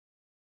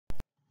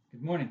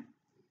Good morning.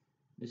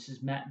 This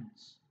is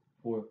Matins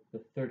for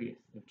the 30th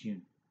of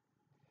June.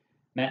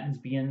 Matins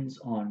begins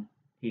on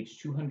page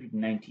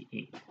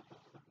 298.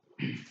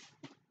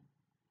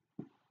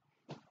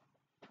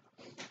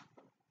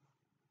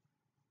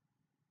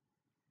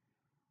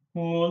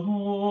 O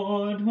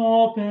Lord,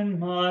 open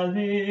my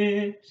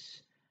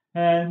lips,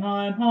 and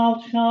my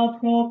mouth shall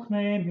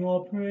proclaim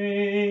your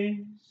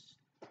praise.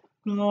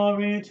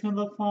 Glory to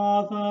the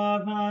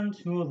Father, and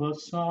to the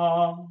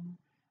Son,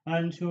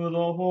 and to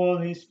the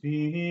Holy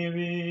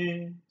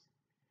Spirit,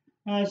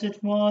 as it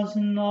was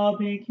in the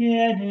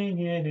beginning,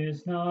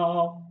 is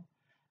now,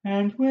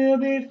 and will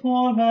be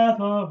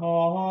forever.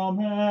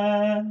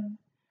 Amen.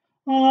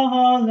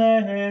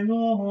 Alleluia.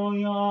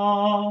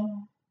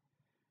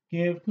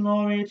 Give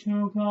glory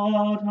to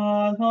God,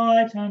 our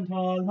light and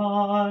our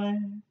life.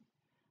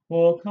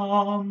 O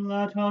come,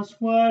 let us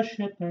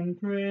worship and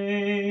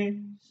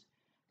praise.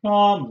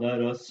 Come,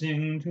 let us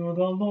sing to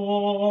the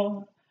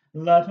Lord.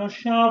 Let us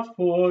shout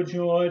for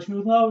joy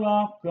to the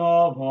rock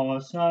of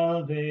our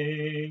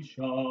salvation.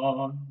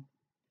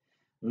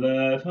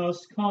 Let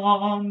us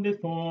come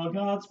before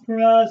God's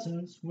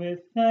presence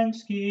with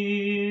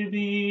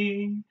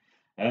thanksgiving,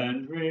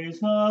 and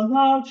raise a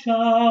loud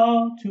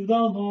shout to the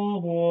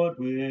Lord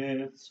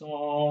with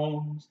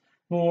songs.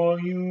 For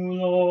you,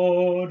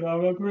 Lord,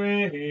 are a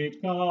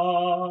great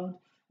God,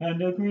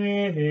 and a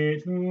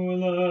great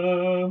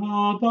ruler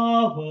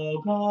above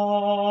all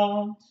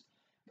gods.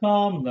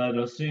 Come, let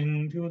us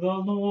sing to the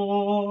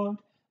Lord.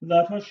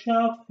 Let us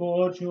shout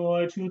for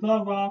joy to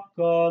the rock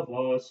of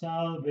our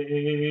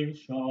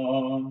salvation.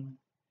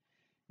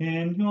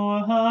 In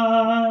your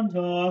hand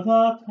are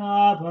the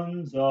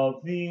caverns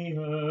of the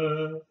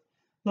earth.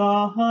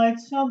 The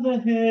heights of the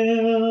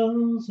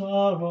hills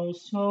are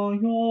also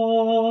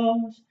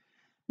yours.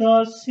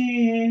 The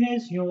sea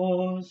is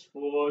yours,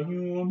 for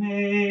you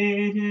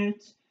made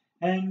it,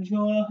 and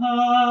your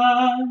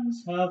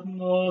hands have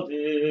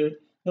molded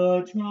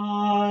the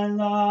dry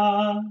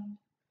land.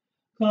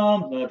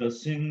 Come, let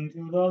us sing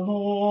to the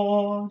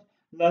Lord.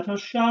 Let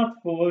us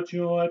shout for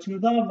joy to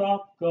the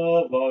rock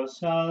of our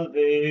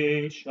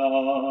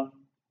salvation.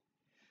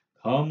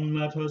 Come,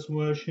 let us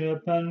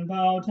worship and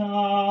bow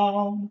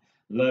down.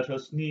 Let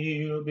us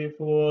kneel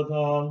before the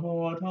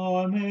Lord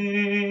our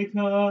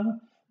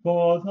Maker.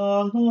 For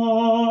the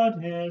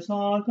Lord is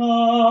our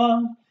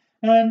God,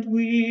 and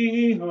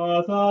we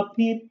are the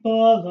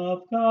people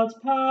of God's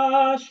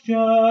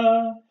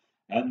pasture,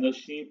 and the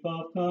sheep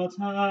of God's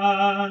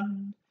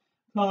hand.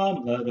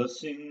 Come, let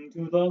us sing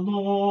to the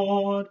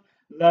Lord.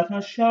 Let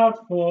us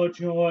shout for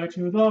joy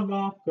to the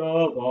rock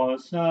of our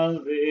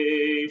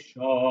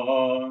salvation.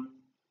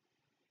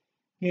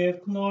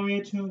 Give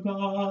glory to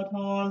God,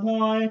 our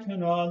light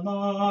and our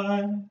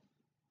life.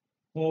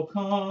 O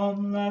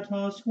come, let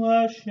us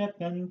worship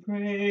and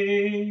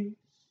praise.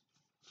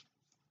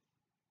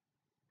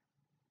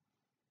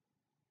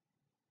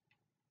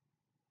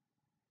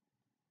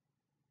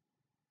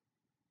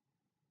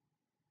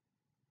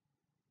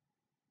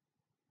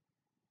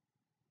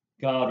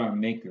 God, our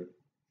Maker,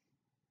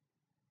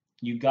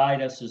 you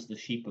guide us as the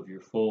sheep of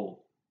your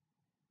fold.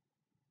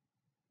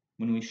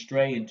 When we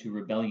stray into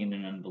rebellion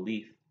and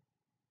unbelief,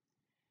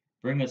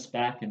 bring us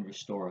back and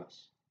restore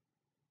us,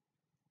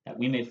 that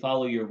we may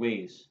follow your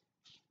ways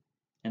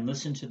and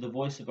listen to the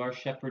voice of our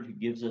shepherd who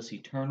gives us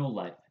eternal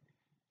life,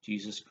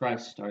 Jesus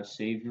Christ, our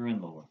Savior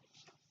and Lord.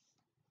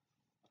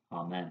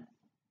 Amen.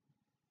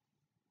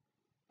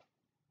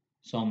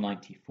 Psalm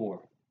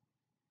 94.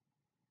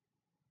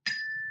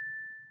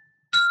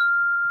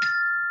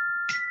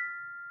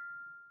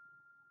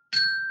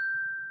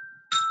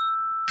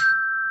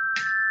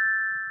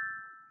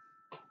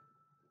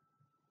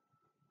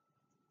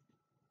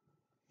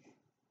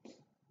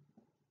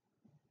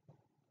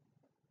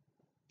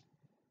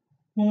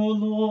 O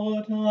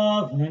Lord,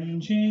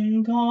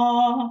 avenging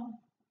God,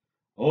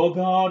 O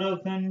God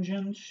of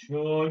vengeance,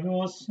 show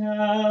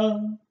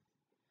yourself.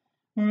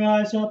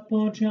 Rise up,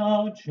 O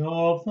Judge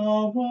of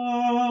the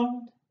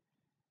world.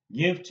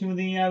 Give to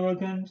the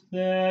arrogant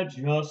their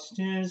just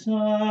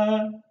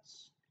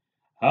deserts.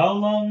 How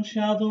long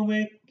shall the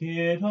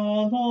wicked,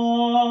 O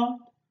Lord?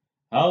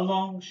 How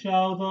long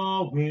shall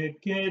the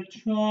wicked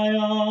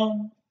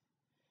triumph?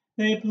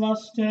 They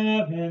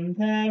bluster in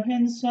their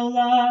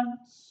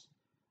insolence.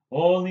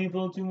 All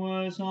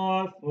evildoers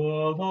are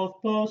full of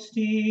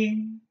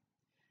boasting.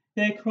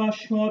 They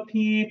crush your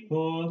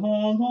people,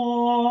 O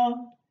Lord,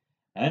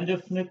 and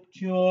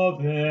afflict your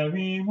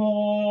very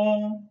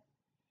own.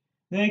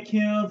 They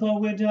kill the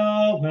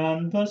widow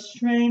and the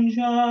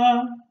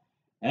stranger,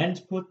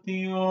 and put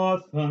the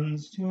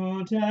orphans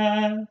to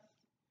death.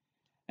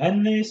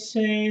 And they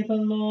say the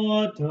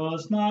Lord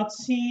does not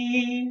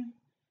see,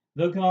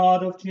 the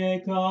God of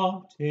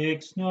Jacob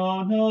takes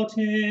no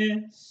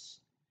notice.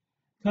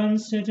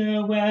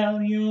 Consider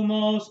well, you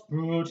most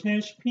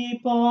brutish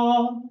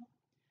people.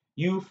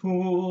 You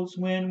fools,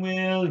 when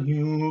will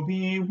you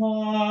be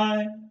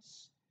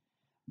wise?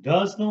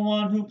 Does the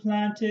one who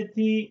planted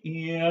the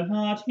ear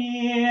not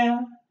hear?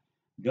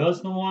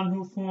 Does the one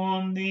who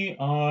formed the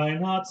eye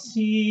not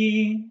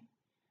see?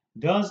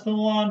 Does the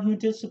one who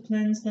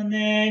disciplines the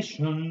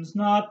nations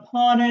not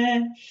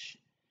punish?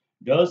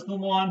 Does the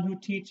one who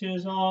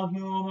teaches all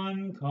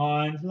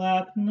humankind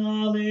lack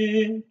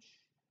knowledge?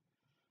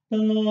 The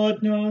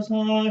Lord knows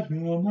our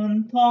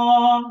human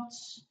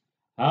thoughts,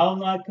 how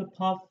like a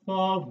puff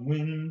of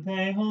wind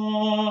they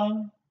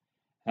are.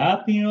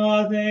 Happy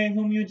are they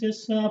whom you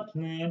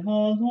discipline,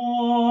 O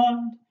Lord,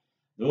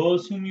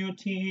 those whom you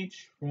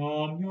teach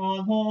from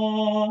your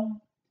law.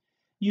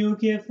 You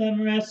give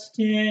them rest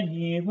in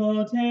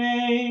evil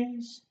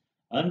days,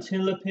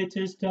 until a pit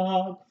is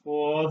dug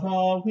for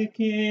the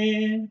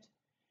wicked.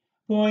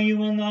 For you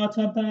will not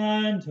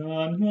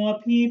abandon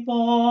your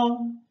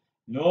people,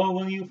 nor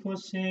will you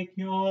forsake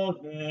your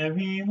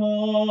very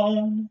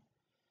own.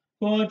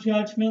 For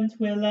judgment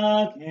will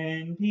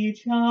again be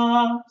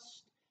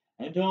just,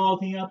 and all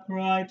the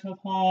upright of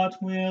heart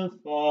will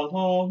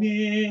follow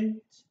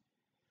it.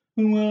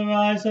 Who will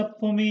rise up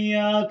for me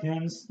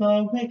against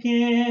the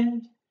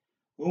wicked?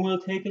 Who will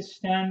take a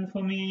stand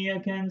for me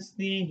against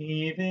the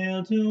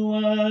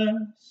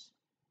evildoers?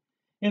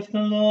 If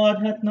the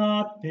Lord had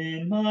not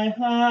been my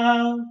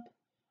help,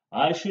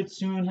 I should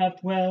soon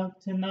have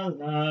dwelt in the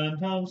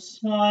land of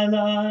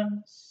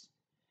silence.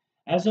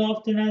 As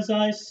often as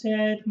I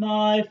said,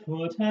 my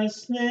foot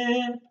has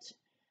slipped,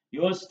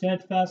 your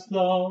steadfast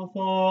love,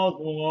 O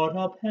Lord,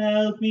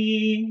 upheld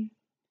me.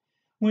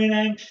 When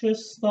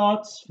anxious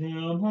thoughts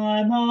fill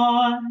my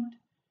mind,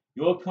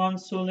 your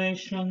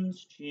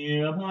consolations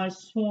cheer my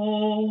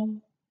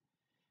soul.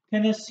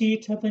 Can a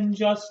seat of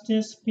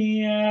injustice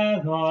be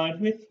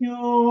allied with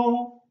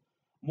you,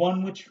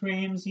 one which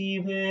frames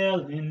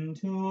evil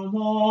into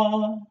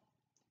law?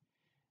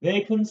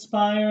 They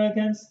conspire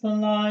against the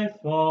life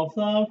of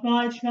the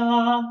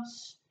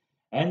righteous,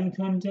 and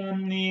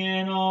condemn the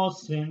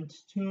innocent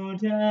to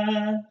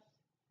death.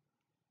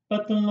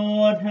 But the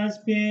Lord has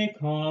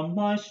become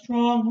my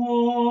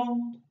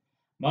stronghold.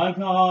 My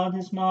God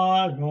is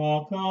my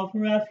rock of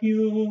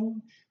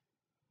refuge.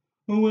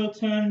 Who will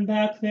turn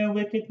back their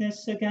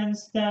wickedness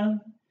against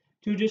them,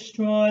 to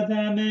destroy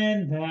them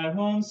in their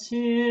own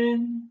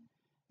sin?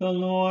 The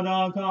Lord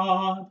our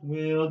God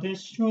will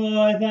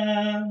destroy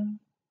them.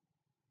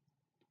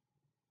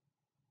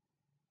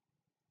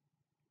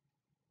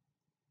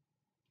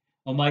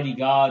 Almighty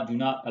God, do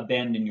not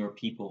abandon your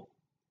people,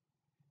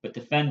 but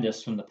defend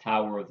us from the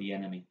power of the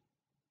enemy.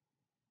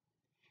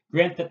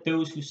 Grant that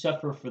those who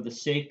suffer for the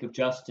sake of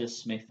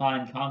justice may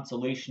find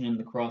consolation in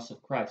the cross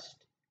of Christ,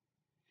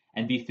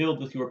 and be filled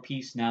with your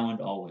peace now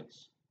and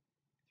always.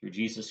 Through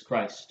Jesus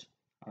Christ,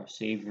 our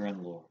Savior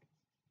and Lord.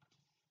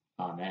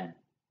 Amen.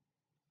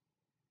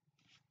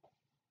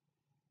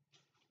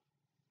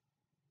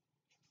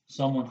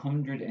 Psalm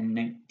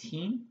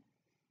 119,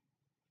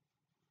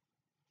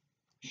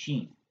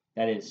 Sheen,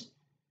 that is,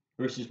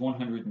 verses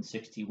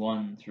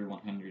 161 through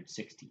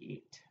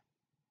 168.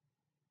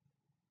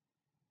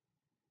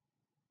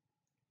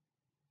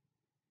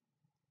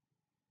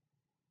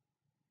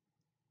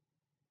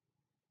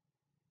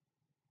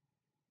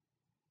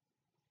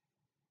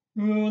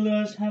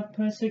 Rulers have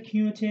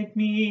persecuted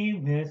me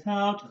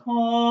without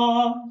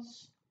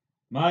cause.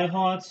 My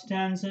heart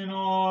stands in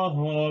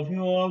awe of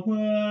your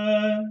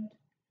word.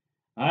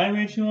 I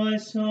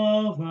rejoice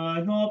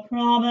over your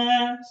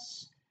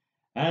promise,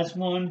 as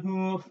one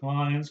who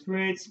finds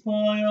great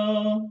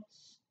spoils.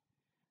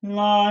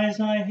 Lies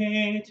I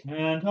hate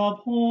and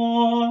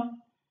abhor,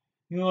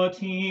 your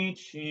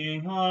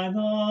teaching I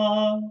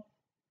love.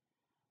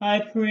 I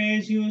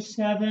praise you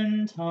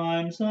 7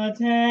 times a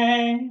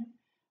day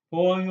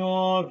for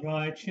your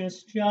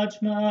righteous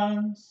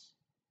judgments.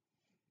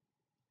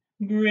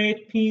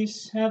 Great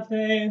peace have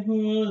they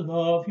who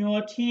love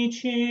your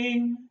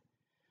teaching.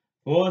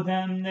 For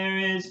them there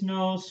is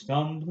no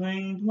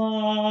stumbling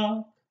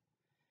block.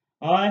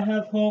 I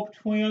have hoped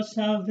for your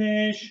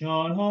salvation,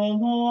 O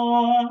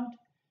Lord,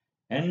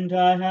 and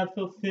I have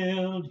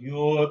fulfilled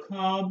your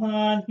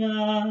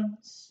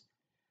commandments.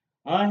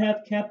 I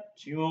have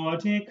kept your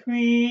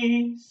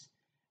decrees,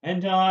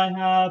 and I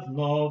have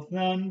loved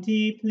them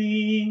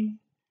deeply.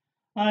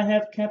 I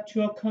have kept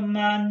your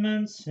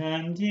commandments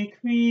and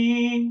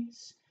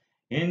decrees.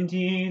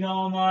 Indeed,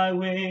 all my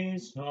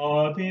ways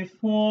are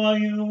before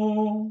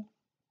you.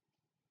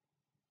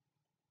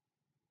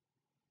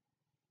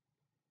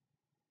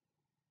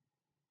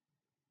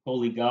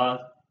 Holy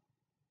God,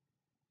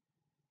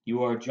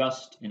 you are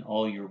just in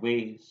all your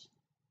ways,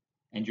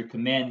 and your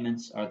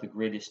commandments are the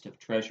greatest of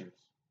treasures.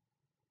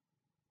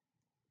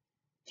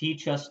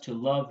 Teach us to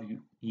love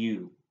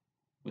you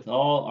with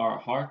all our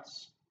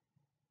hearts,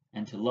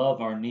 and to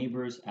love our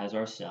neighbors as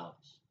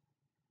ourselves,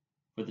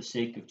 for the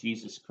sake of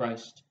Jesus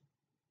Christ,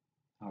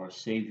 our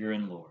Savior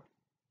and Lord.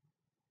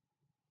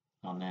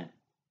 Amen.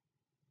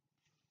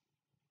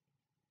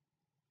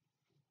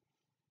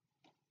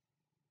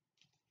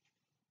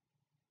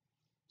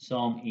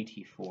 Psalm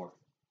 84.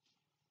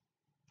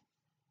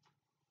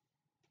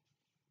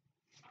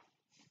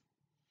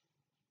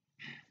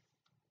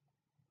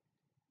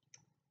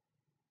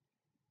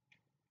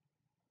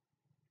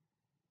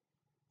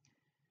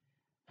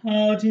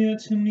 How dear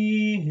to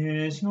me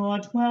is your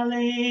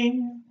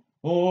dwelling,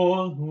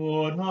 O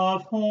Lord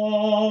of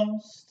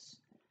hosts!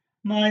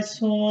 My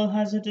soul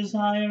has a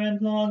desire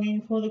and longing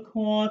for the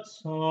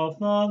courts of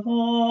the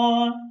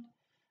Lord.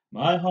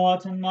 My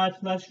heart and my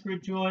flesh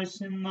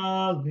rejoice in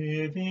the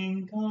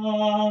living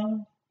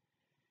God.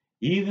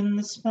 Even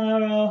the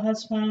sparrow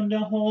has found a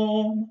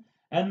home,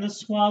 and the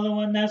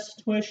swallow a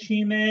nest where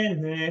she may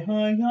lay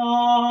her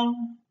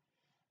young.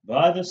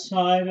 By the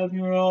side of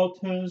your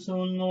altars,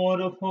 O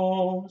Lord of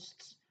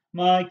hosts,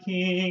 my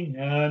King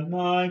and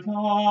my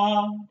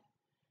God.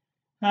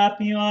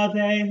 Happy are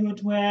they who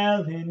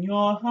dwell in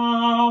your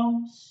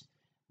house.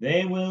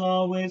 They will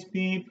always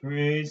be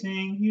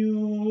praising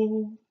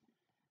you.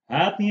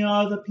 Happy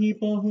are the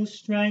people whose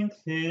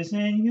strength is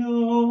in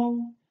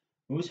you,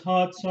 whose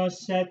hearts are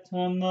set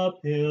on the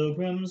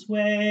pilgrim's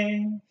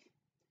way.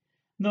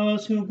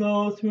 Those who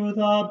go through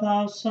the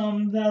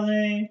balsam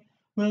valley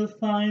will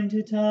find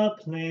it a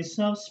place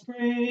of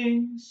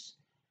springs,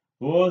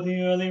 for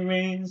the early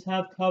rains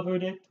have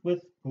covered it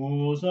with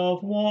pools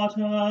of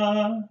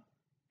water.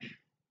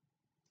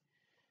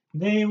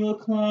 They will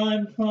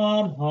climb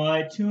from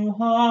height to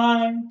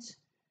height,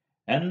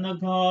 and the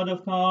God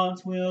of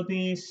gods will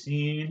be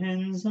seen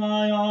in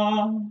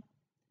Zion.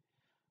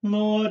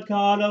 Lord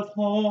God of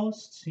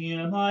hosts,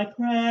 hear my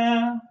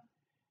prayer.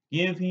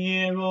 Give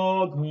ear,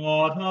 O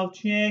God of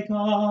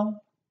Jacob.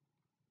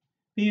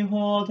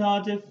 Behold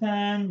our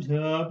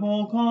defender,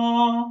 O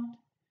God,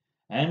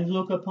 and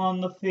look upon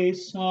the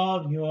face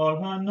of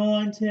your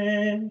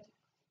anointed.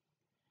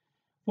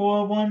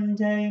 For one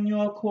day in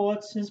your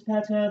courts is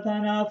better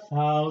than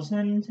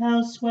 1,000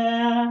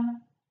 elsewhere.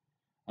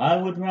 I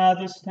would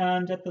rather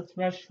stand at the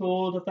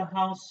threshold of the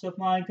house of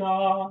my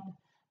God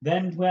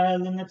than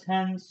dwell in the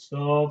tents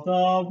of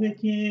the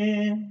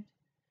wicked.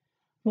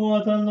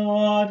 For the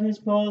Lord is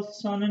both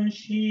sun and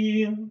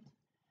shield,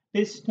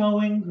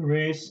 bestowing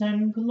grace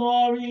and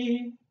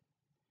glory.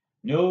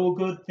 No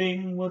good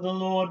thing will the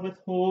Lord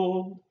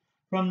withhold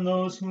from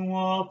those who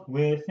walk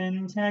with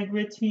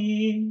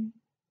integrity.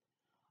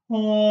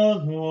 O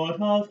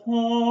Lord of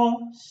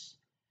hosts,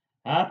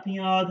 happy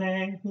are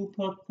they who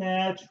put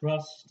their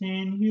trust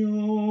in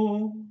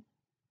you.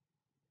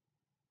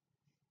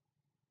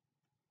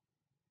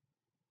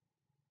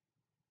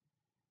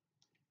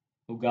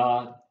 O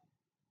God,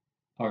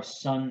 our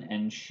sun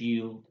and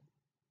shield,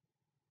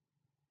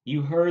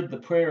 you heard the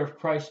prayer of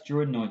Christ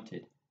your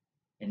anointed,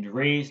 and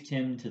raised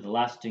him to the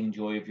lasting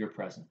joy of your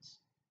presence.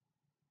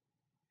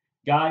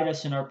 Guide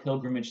us in our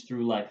pilgrimage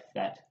through life,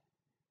 that,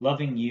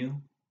 loving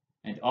you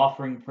and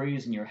offering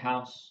praise in your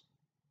house,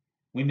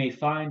 we may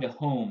find a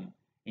home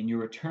in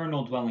your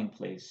eternal dwelling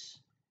place,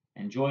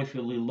 and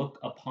joyfully look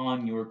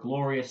upon your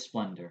glorious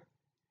splendor,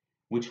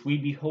 which we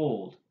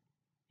behold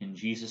in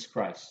Jesus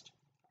Christ,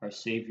 our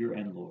Savior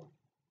and Lord.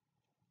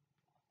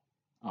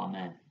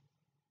 Amen.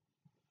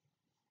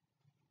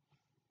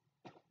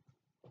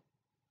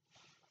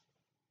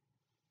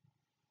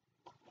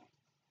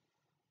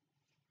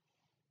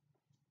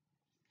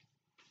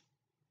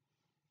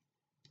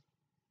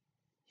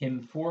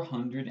 Hymn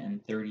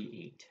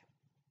 438.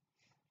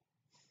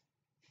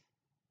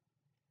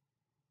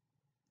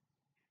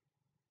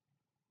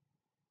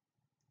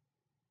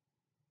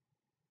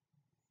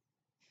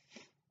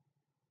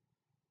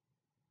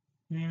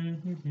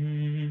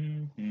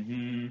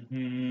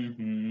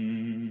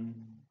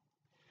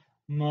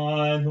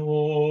 My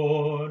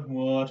Lord,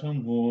 what a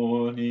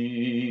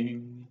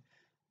morning!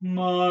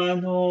 My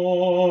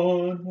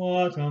Lord,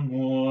 what a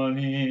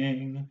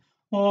morning!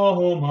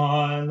 Oh,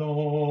 my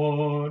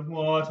Lord,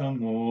 what a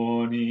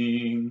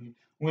morning!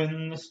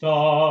 When the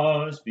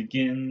stars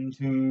begin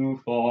to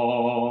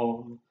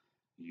fall,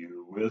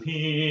 you will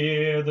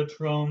hear the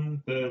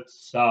trumpets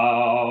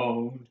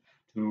sound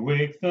to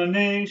wake the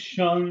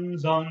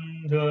nations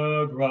underground.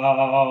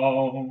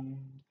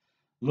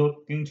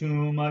 Looking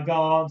to my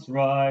God's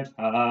right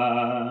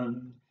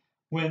hand,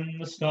 when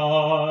the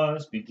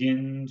stars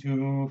begin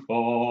to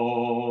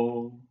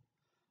fall.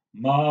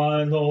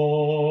 My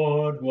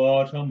Lord,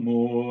 what a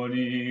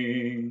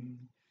morning!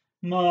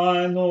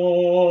 My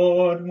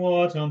Lord,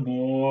 what a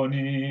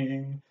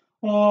morning!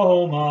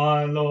 Oh,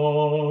 my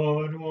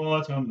Lord,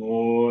 what a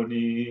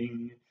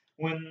morning!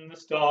 When the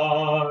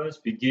stars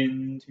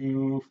begin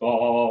to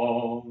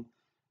fall,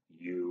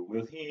 you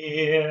will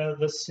hear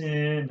the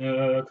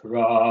sinner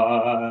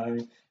cry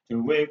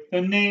to wake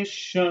the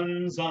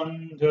nations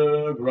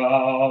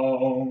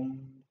underground.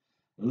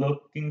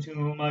 Looking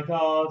to my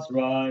God's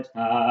right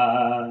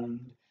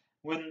hand,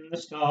 when the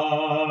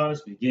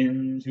stars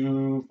begin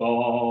to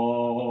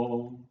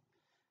fall.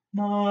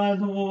 My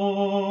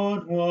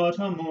Lord, what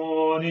a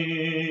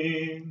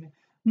morning!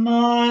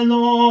 My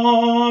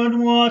Lord,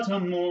 what a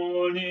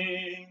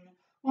morning!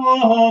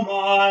 Oh,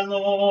 my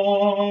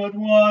Lord,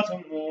 what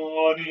a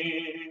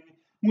morning!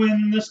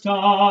 When the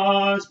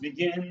stars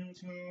begin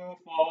to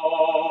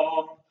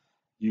fall,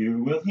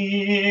 you will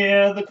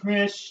hear the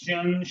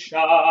Christian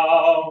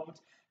shout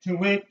to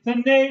wake the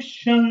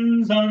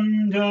nations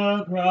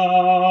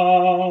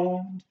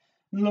underground.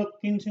 Look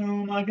into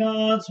my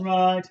God's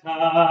right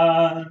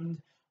hand,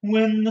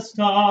 when the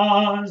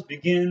stars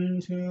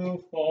begin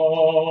to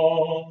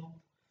fall.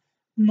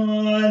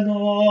 My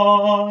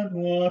Lord,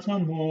 what a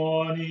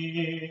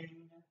morning!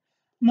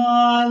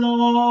 My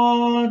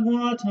Lord,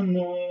 what a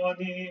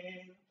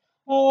morning!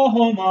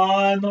 Oh,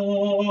 my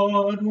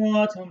Lord,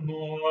 what a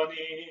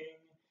morning!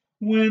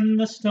 When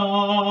the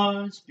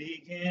stars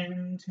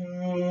begin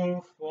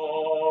to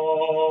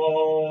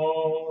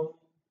fall.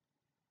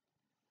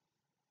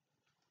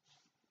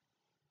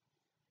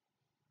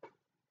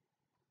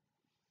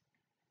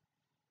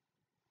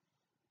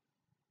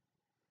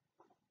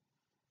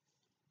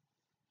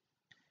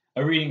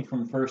 A reading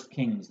from 1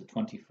 Kings, the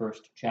 21st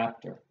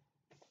chapter.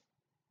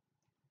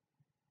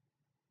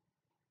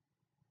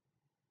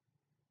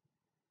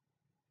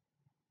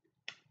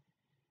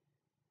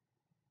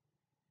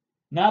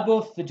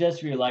 Naboth the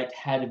Jezreelite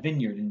had a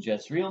vineyard in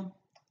Jezreel,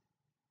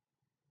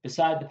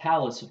 beside the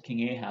palace of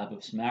King Ahab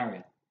of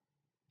Samaria.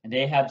 And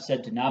Ahab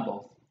said to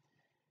Naboth,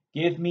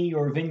 "Give me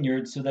your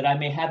vineyard so that I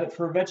may have it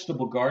for a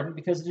vegetable garden,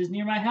 because it is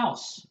near my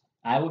house.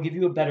 I will give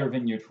you a better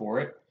vineyard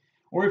for it,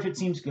 or if it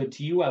seems good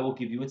to you, I will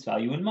give you its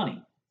value in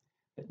money."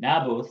 But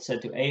Naboth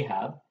said to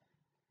Ahab,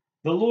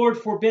 "The Lord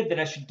forbid that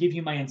I should give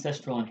you my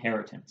ancestral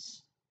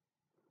inheritance."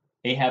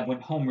 Ahab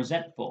went home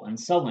resentful and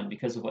sullen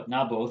because of what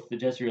Naboth the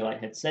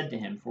Jezreelite had said to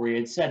him, for he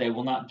had said, "I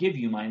will not give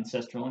you my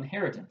ancestral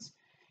inheritance."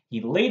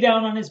 He lay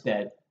down on his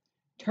bed,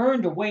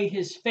 turned away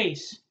his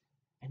face,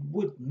 and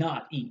would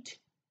not eat.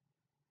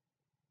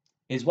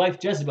 His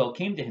wife Jezebel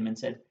came to him and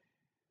said,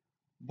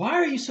 "Why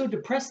are you so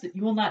depressed that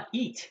you will not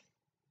eat?"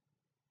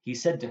 He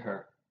said to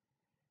her,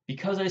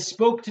 "Because I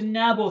spoke to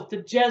Naboth the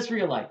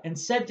Jezreelite and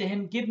said to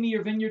him, 'Give me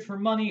your vineyard for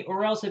money,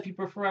 or else if you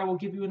prefer I will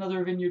give you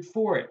another vineyard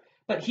for it.'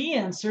 But he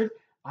answered,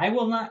 'I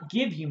will not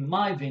give you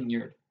my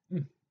vineyard.'"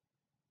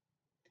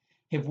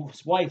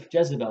 His wife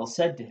Jezebel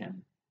said to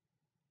him,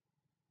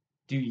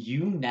 "Do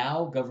you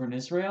now govern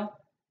Israel?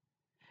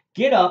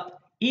 Get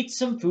up, eat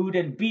some food,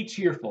 and be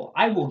cheerful.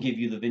 I will give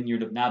you the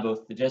vineyard of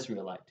Naboth the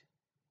Jezreelite."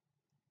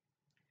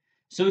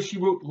 So she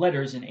wrote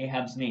letters in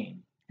Ahab's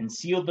name, and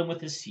sealed them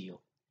with his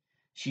seal.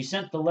 She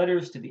sent the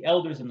letters to the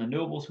elders and the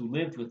nobles who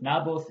lived with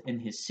Naboth in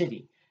his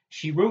city.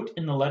 She wrote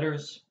in the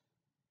letters,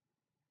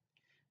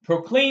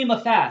 "Proclaim a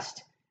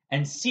fast,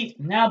 and seat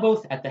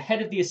Naboth at the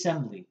head of the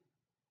assembly.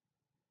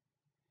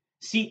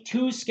 Seat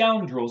 2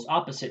 scoundrels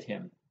opposite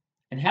him,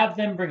 and have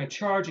them bring a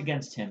charge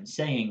against him,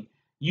 saying,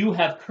 'You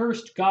have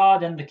cursed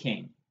God and the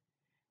king.'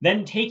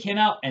 Then take him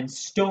out and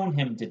stone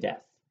him to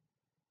death."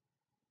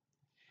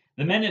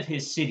 The men of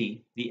his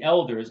city, the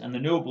elders and the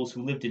nobles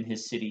who lived in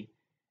his city,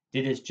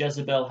 did as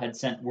Jezebel had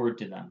sent word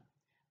to them.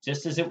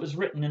 Just as it was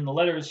written in the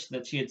letters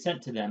that she had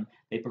sent to them,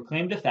 they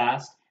proclaimed a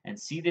fast and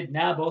seated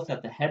Naboth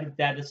at the head of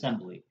that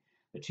assembly.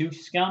 The 2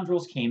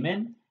 scoundrels came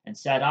in and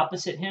sat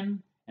opposite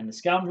him, and the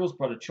scoundrels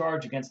brought a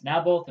charge against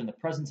Naboth in the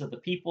presence of the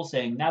people,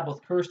 saying,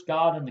 "Naboth cursed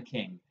God and the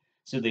king."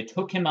 So they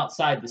took him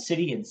outside the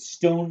city and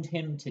stoned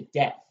him to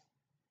death.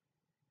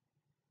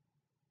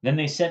 Then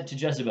they sent to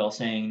Jezebel,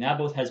 saying,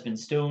 "Naboth has been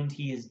stoned,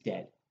 he is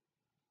dead."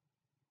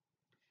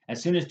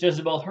 As soon as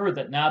Jezebel heard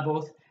that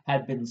Naboth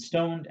had been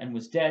stoned and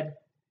was dead,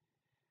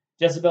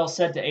 Jezebel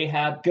said to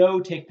Ahab, "Go,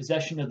 take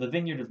possession of the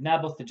vineyard of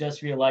Naboth the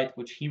Jezreelite,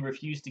 which he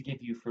refused to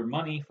give you for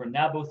money, for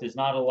Naboth is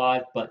not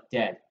alive, but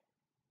dead."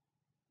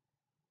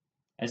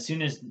 As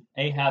soon as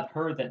Ahab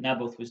heard that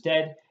Naboth was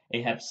dead,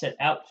 Ahab set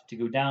out to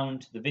go down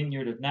to the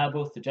vineyard of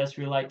Naboth the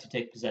Jezreelite to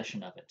take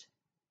possession of it.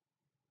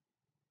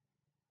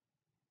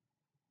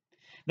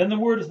 Then the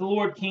word of the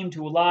Lord came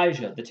to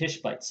Elijah the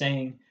Tishbite,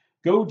 saying,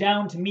 "Go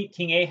down to meet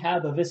King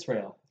Ahab of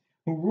Israel,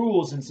 who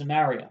rules in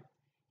Samaria.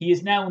 He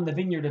is now in the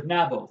vineyard of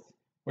Naboth,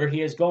 where he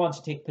has gone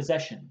to take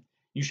possession.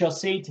 You shall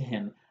say to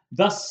him,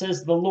 'Thus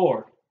says the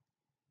Lord,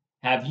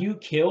 have you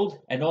killed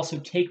and also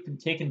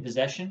taken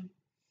possession?'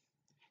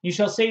 You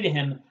shall say to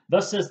him,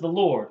 'Thus says the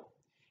Lord,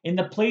 in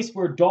the place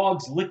where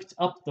dogs licked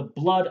up the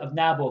blood of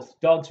Naboth,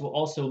 dogs will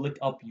also lick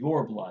up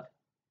your blood.'"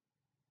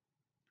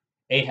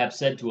 Ahab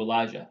said to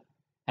Elijah,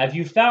 "Have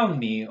you found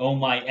me, O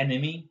my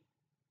enemy?"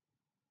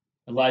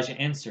 Elijah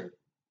answered,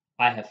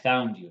 "I have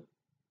found you.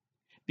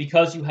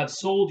 Because you have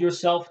sold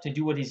yourself to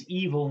do what is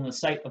evil in the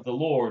sight of the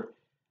Lord,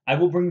 I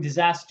will bring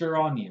disaster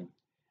on you.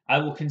 I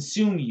will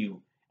consume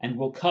you, and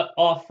will cut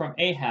off from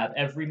Ahab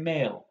every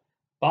male,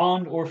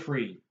 bond or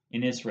free,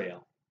 in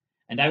Israel.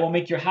 And I will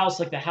make your house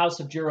like the house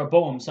of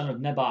Jeroboam son of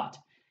Nebat,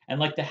 and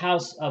like the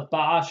house of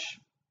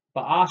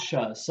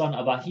Baasha son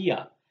of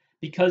Ahiah,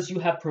 because you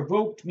have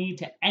provoked me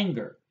to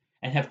anger,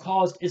 and have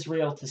caused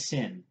Israel to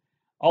sin."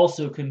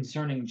 Also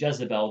concerning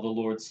Jezebel, the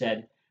Lord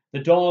said, "The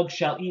dog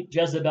shall eat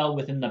Jezebel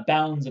within the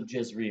bounds of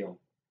Jezreel.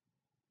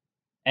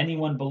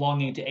 Anyone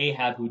belonging to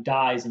Ahab who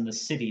dies in the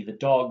city, the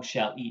dog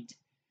shall eat.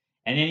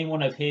 And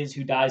anyone of his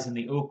who dies in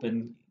the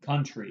open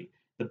country,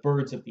 the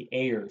birds of the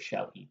air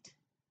shall eat."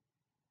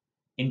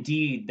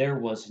 Indeed, there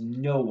was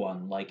no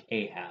one like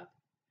Ahab,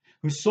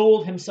 who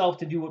sold himself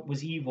to do what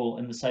was evil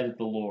in the sight of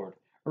the Lord,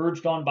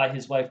 urged on by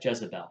his wife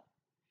Jezebel.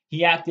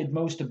 He acted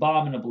most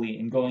abominably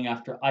in going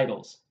after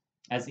idols,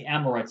 as the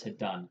Amorites had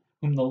done,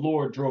 whom the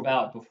Lord drove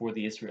out before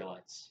the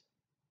Israelites.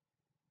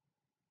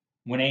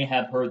 When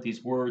Ahab heard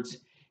these words,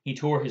 he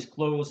tore his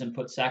clothes and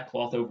put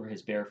sackcloth over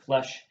his bare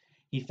flesh.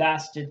 He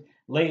fasted,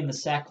 lay in the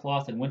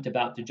sackcloth, and went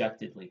about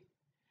dejectedly.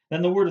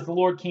 Then the word of the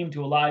Lord came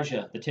to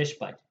Elijah the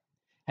Tishbite.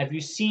 Have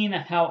you seen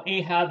how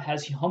Ahab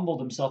has humbled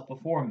himself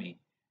before me?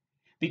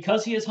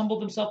 Because he has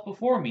humbled himself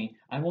before me,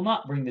 I will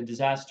not bring the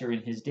disaster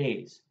in his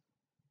days,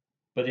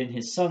 but in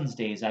his son's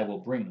days I will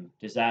bring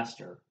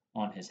disaster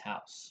on his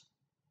house.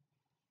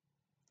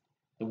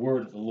 The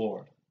word of the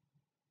Lord.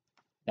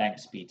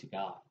 Thanks be to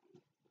God.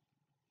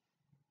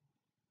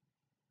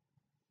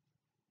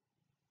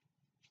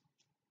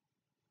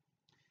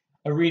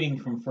 A reading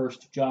from 1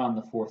 John,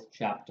 the 4th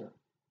chapter.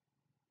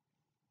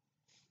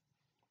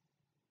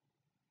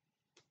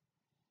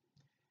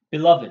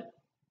 Beloved,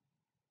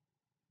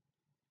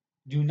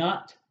 do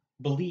not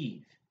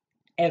believe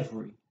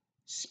every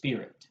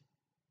spirit,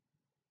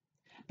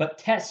 but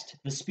test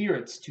the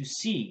spirits to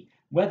see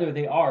whether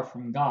they are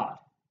from God.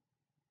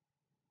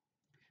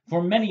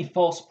 For many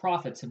false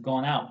prophets have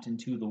gone out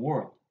into the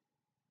world.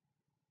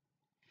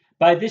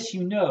 By this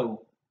you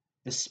know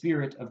the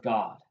Spirit of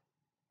God.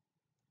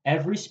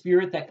 Every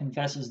spirit that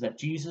confesses that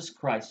Jesus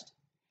Christ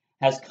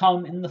has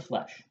come in the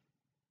flesh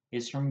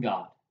is from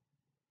God.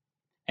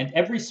 And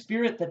every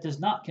spirit that does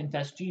not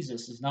confess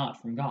Jesus is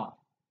not from God.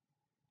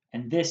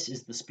 And this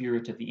is the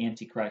spirit of the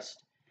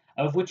Antichrist,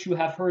 of which you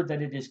have heard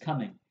that it is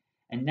coming,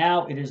 and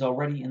now it is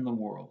already in the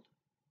world.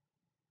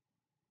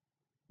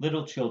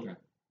 Little children,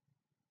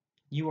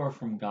 you are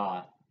from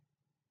God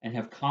and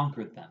have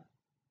conquered them.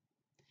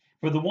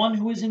 For the one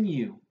who is in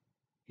you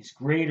is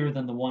greater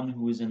than the one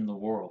who is in the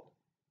world.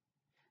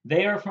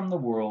 They are from the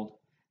world,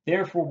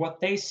 therefore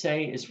what they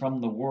say is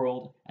from the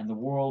world, and the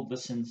world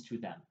listens to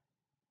them.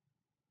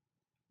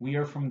 We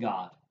are from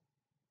God.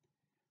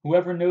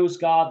 Whoever knows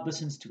God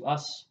listens to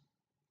us,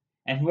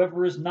 and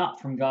whoever is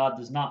not from God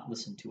does not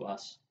listen to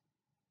us.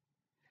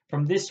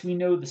 From this we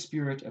know the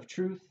spirit of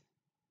truth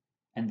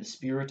and the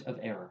spirit of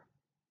error.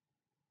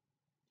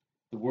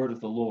 The word of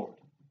the Lord.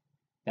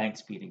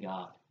 Thanks be to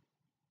God.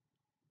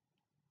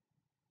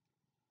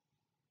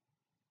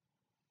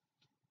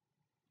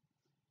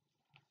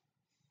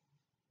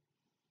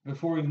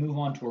 Before we move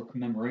on to our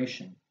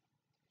commemoration,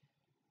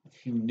 a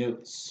few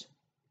notes.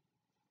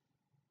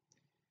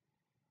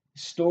 The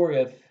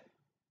story of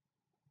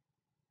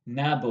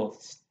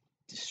Naboth's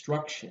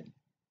destruction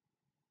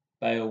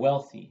by a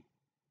wealthy,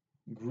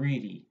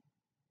 greedy,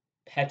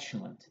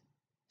 petulant,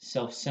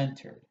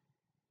 self-centered,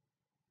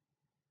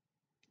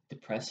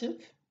 depressive,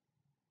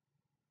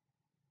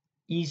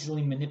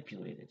 easily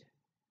manipulated,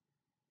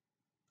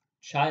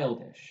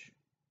 childish,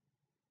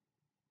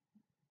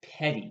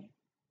 petty,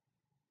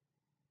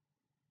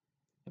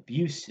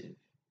 abusive,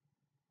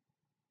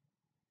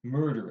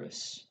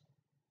 murderous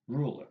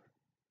ruler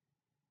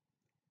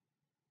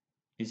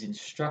is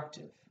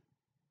instructive.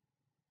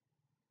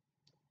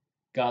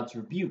 God's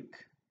rebuke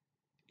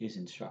is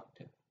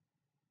instructive.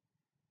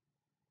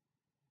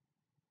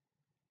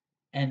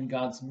 And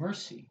God's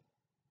mercy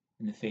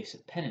in the face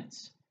of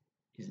penance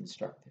is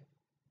instructive.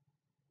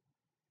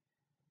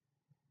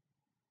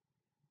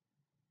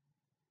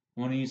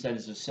 I want to use that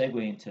as a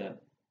segue into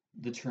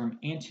the term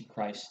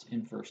Antichrist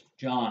in 1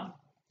 John,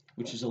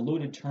 which is a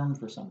loaded term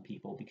for some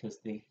people because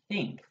they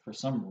think, for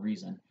some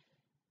reason,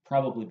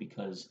 probably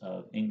because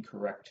of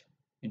incorrect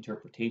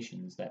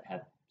interpretations that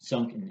have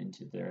sunken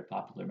into their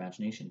popular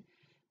imagination,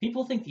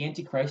 people think the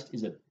Antichrist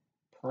is a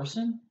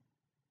person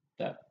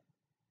that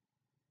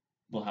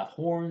will have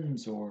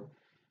horns, or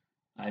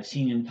I've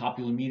seen in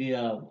popular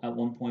media at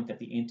one point that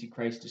the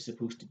Antichrist is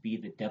supposed to be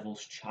the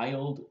devil's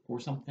child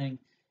or something.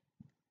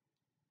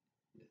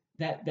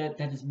 That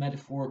is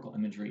metaphorical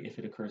imagery if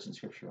it occurs in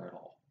Scripture at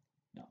all.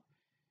 No.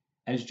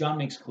 As John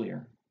makes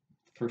clear,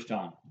 1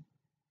 John,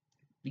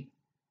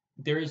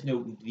 there is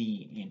no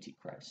the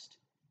Antichrist.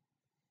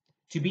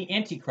 To be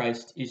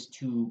Antichrist is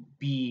to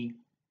be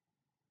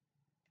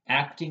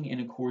acting in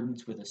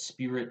accordance with a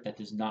spirit that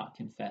does not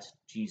confess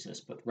Jesus,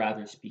 but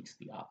rather speaks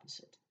the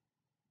opposite.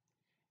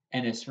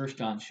 And as 1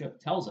 John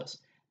tells us,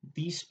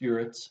 these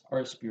spirits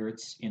are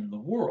spirits in the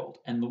world,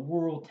 and the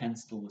world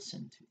tends to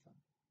listen to them.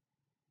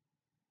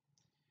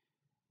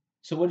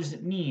 So what does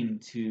it mean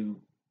to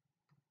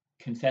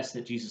confess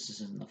that Jesus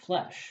is in the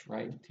flesh,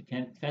 right? To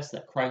confess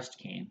that Christ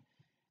came,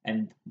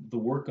 and the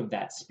work of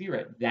that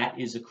spirit, that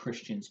is a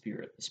Christian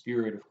spirit, the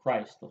Spirit of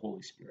Christ, the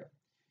Holy Spirit.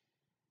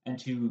 And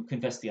to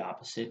confess the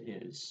opposite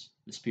is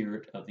the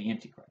spirit of the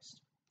Antichrist.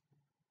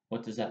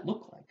 What does that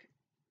look like?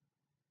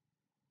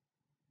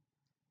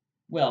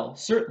 Well,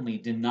 certainly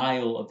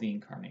denial of the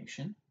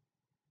incarnation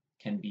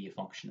can be a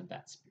function of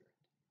that spirit.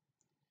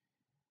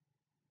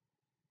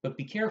 But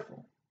be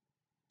careful.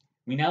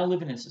 We now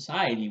live in a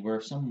society where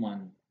if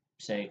someone,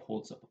 say,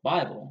 holds up a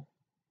Bible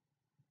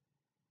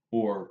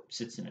or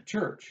sits in a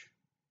church,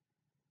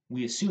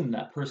 we assume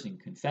that person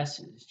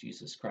confesses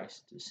Jesus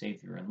Christ as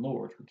Savior and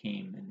Lord, who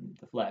came in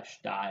the flesh,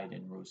 died,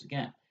 and rose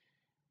again.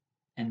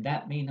 And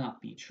that may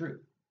not be true.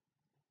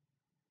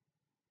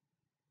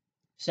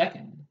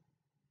 Second,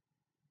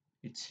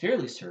 it's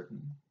fairly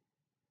certain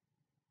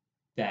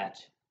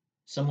that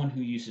someone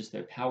who uses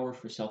their power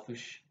for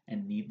selfish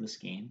and needless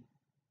gain,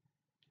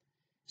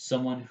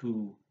 someone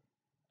who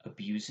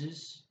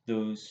abuses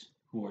those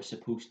who are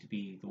supposed to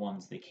be the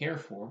ones they care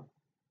for,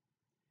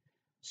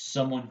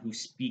 someone who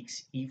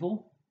speaks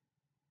evil,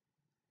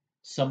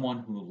 someone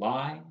who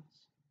lies,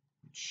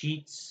 who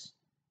cheats,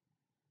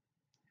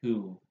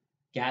 who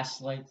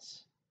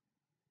gaslights,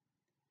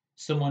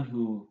 someone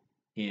who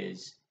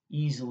is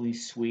easily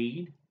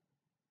swayed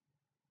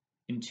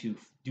into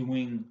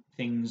doing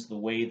things the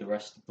way the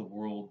rest of the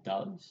world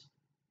does.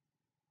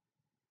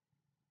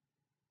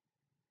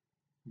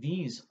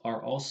 These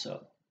are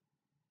also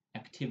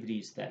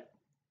activities that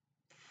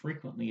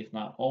frequently, if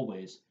not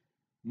always,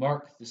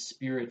 mark the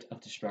spirit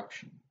of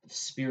destruction, the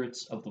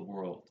spirits of the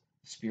world,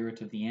 the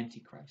spirit of the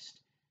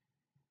Antichrist,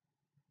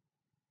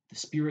 the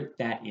spirit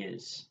that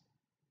is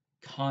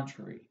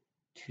contrary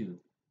to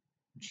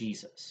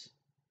Jesus.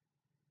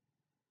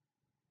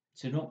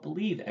 So don't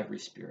believe every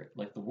spirit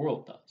like the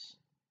world does,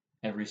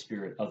 every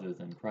spirit other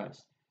than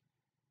Christ.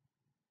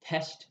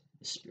 Test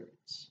the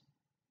spirits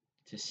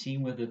to see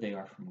whether they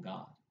are from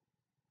God.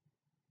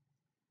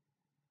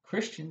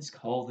 Christians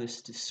call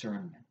this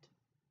discernment.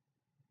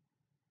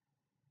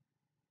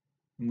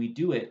 And we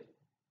do it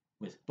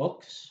with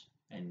books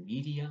and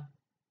media.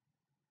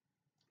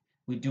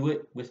 We do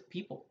it with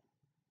people,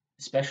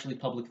 especially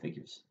public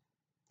figures,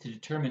 to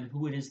determine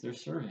who it is they're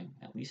serving,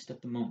 at least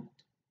at the moment.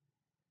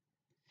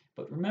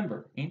 But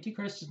remember,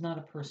 Antichrist is not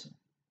a person.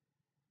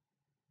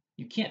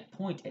 You can't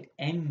point at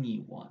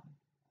anyone,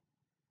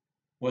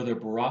 whether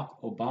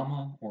Barack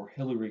Obama or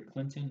Hillary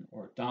Clinton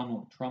or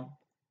Donald Trump,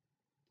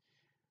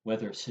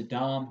 whether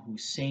Saddam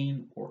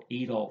Hussein or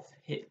Adolf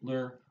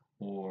Hitler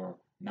or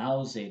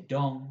Mao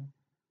Zedong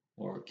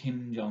or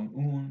Kim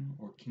Jong-un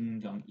or Kim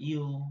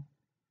Jong-il,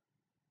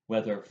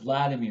 whether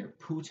Vladimir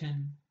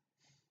Putin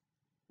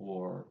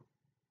or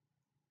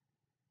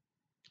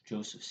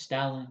Joseph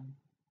Stalin.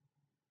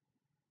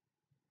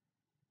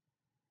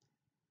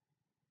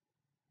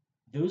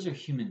 Those are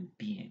human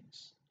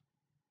beings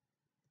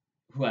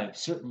who I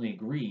certainly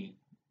agree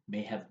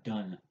may have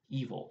done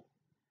evil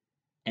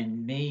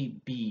and may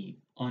be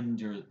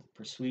under the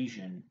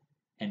persuasion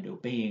and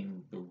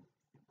obeying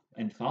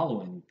and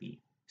following the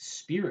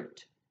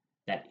spirit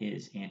that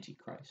is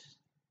Antichrist.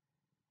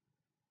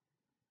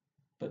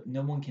 But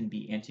no one can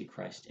be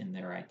Antichrist in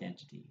their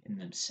identity, in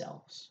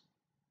themselves.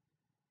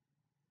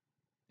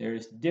 There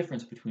is a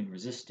difference between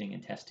resisting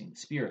and testing the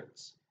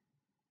spirits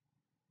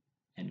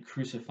and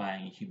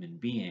crucifying a human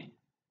being.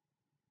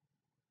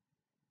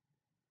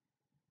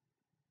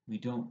 We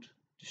don't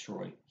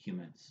destroy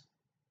humans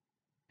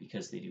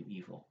because they do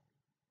evil.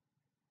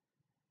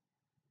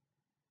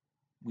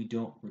 We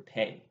don't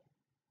repay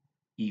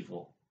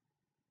evil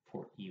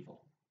for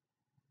evil,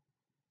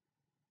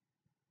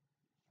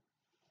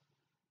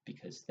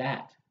 because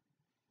that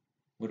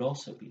would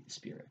also be the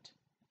spirit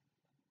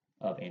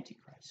of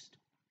Antichrist.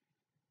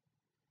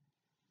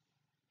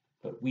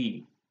 But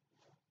we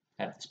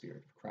have the Spirit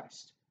of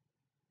Christ.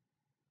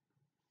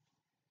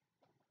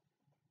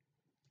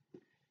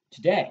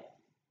 Today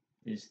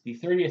is the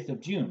 30th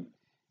of June,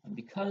 and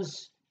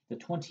because the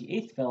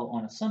 28th fell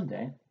on a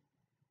Sunday,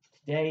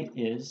 today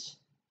is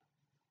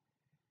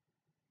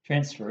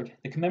transferred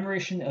the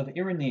commemoration of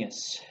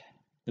Irenaeus,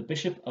 the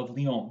Bishop of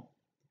Lyons,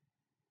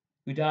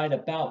 who died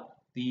about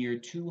the year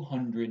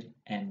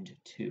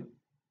 202.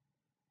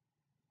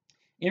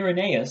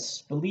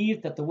 Irenaeus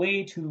believed that the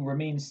way to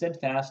remain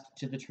steadfast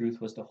to the truth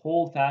was to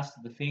hold fast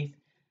to the faith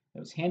that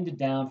was handed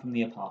down from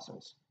the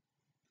apostles.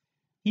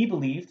 He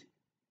believed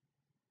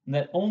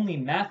that only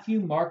Matthew,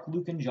 Mark,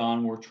 Luke, and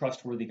John were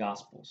trustworthy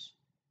gospels.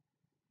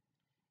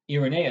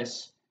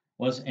 Irenaeus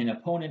was an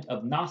opponent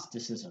of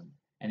Gnosticism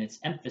and its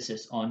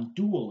emphasis on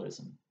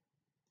dualism.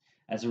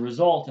 As a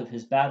result of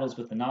his battles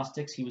with the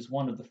Gnostics, he was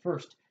one of the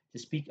first to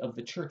speak of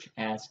the church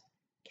as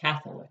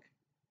Catholic.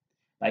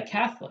 By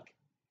Catholic,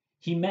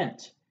 he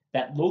meant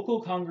that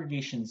local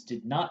congregations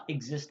did not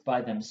exist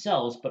by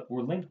themselves, but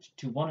were linked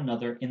to one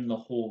another in the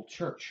whole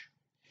church.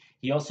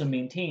 He also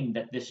maintained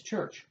that this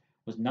church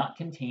was not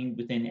contained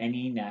within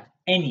any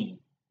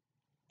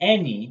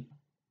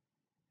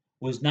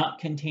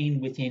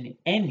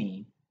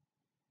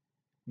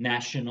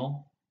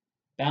national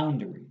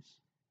boundaries.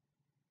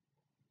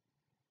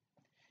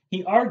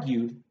 He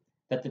argued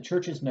that the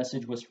church's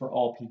message was for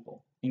all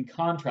people, in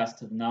contrast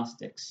to the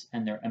Gnostics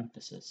and their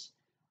emphasis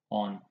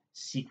on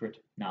secret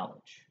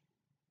knowledge.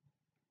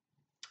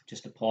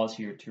 Just a pause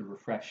here to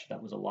refresh,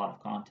 that was a lot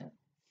of content.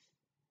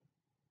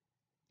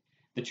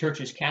 The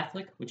church is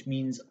Catholic, which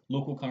means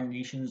local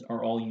congregations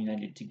are all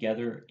united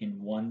together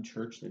in one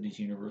church that is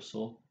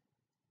universal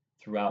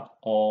throughout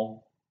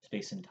all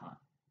space and time.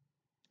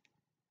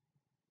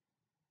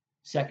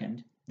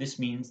 Second, this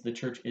means the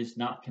church is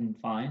not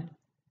confined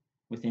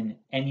within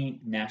any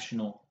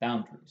national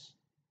boundaries.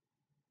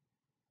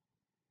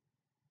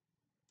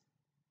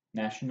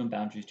 National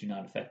boundaries do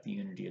not affect the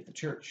unity of the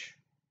church.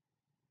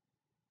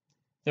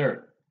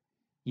 Third,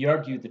 he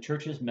argued the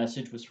church's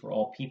message was for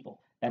all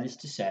people. That is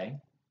to say,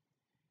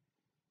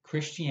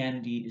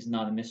 Christianity is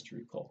not a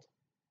mystery cult.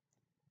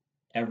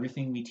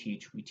 Everything we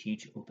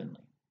teach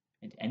openly.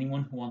 And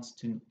anyone who wants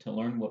to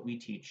learn what we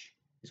teach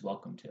is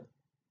welcome to.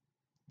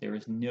 There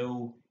is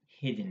no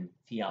hidden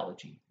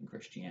theology in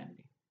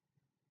Christianity.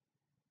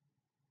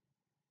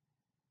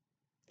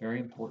 Very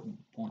important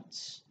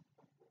points.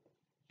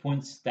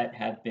 Points that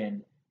have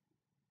been,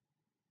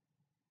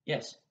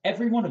 yes,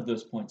 every one of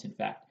those points, in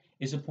fact,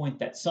 is a point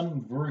that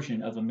some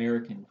version of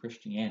American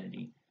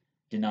Christianity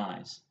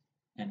denies.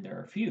 And there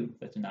are few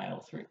that deny all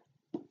three.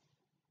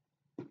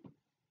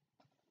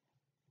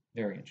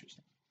 Very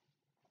interesting.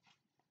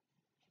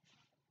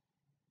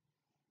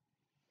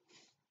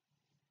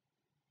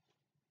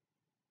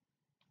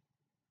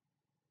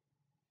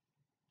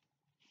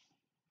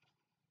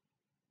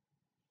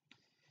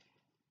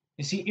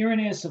 You see,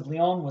 Irenaeus of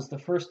Lyons was the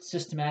first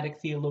systematic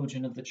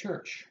theologian of the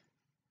church.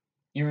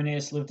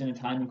 Irenaeus lived in a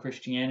time when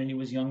Christianity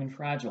was young and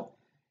fragile.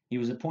 He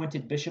was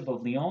appointed Bishop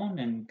of Lyons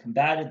and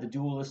combated the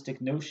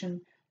dualistic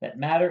notion that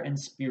matter and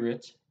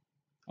spirit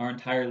are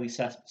entirely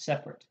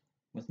separate,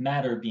 with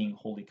matter being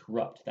wholly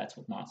corrupt. That's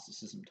what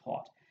Gnosticism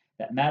taught,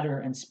 that matter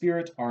and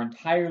spirit are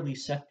entirely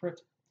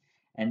separate,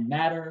 and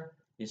matter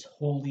is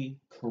wholly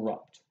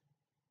corrupt.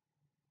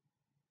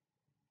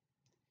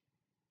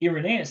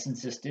 Irenaeus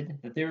insisted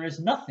that there is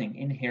nothing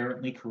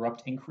inherently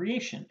corrupt in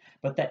creation,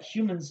 but that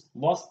humans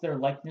lost their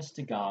likeness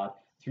to God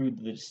through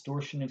the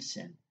distortion of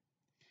sin.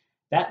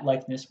 That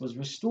likeness was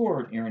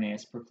restored,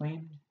 Irenaeus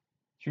proclaimed,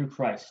 through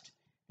Christ,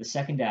 the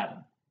second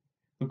Adam,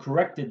 who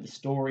corrected the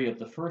story of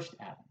the first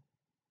Adam.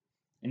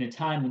 In a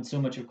time when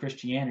so much of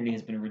Christianity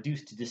has been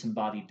reduced to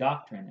disembodied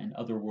doctrine and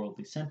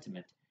otherworldly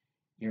sentiment,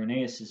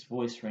 Irenaeus'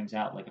 voice rings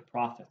out like a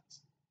prophet's.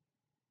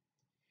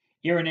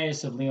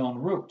 Irenaeus of Lyons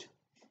wrote,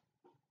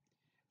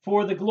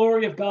 "For the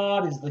glory of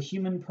God is the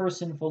human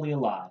person fully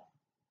alive,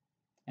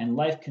 and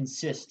life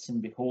consists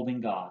in beholding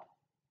God.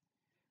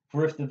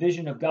 For if the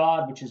vision of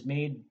God, which is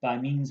made by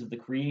means of the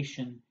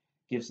creation,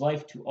 gives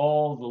life to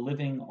all the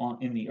living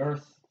in the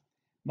earth,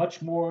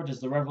 much more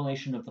does the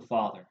revelation of the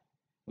Father,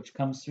 which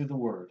comes through the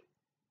Word,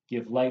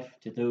 give life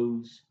to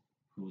those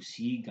who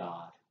see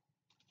God."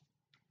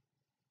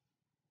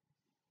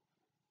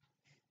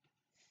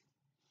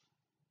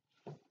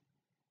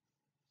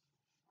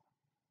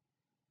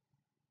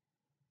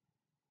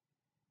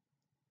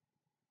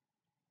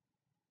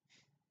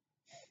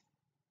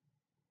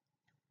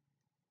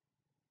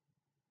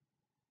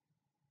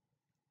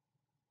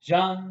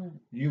 Jean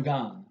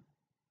Hugan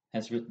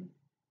has written,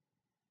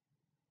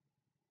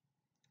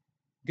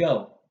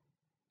 "Go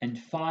and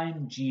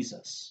find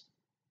Jesus.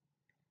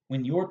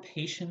 When your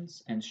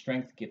patience and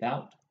strength give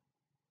out,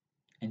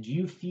 and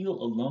you feel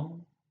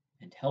alone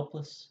and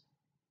helpless,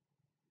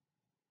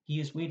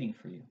 he is waiting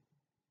for you.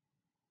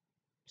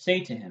 Say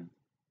to him,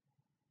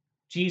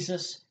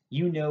 'Jesus,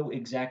 you know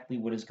exactly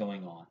what is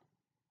going on.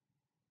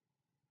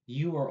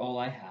 You are all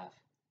I have,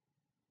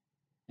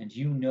 and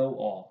you know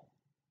all.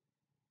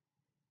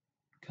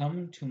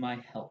 Come to my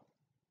help.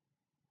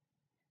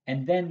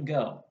 And then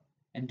go,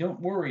 and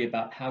don't worry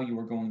about how you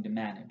are going to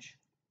manage.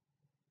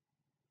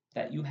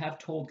 That you have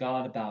told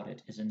God about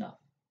it is enough.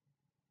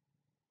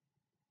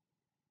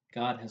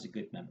 God has a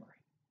good memory."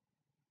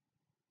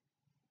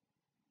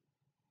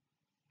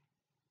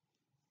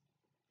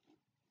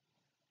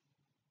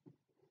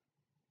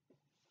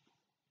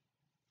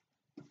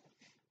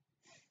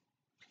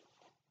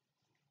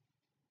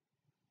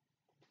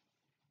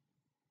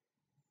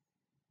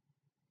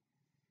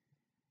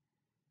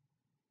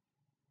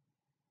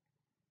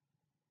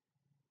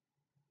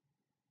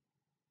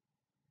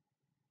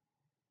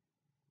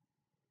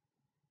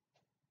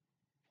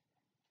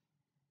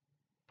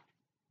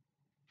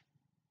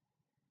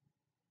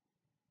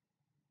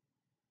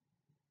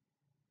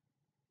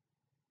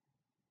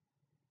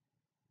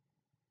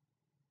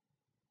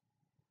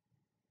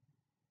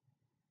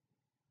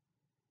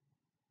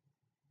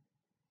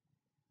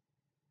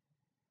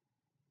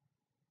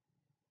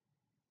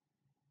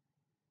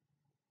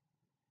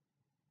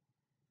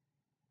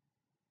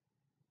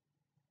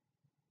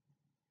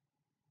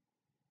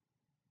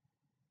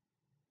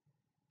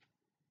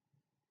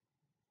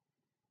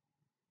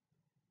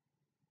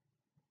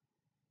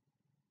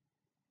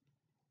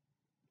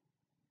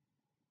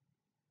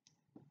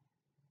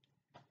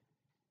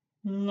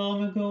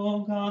 Long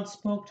ago, God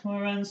spoke to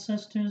our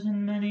ancestors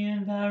in many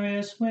and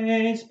various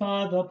ways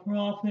by the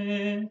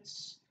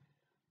prophets.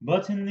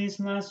 But in these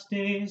last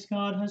days,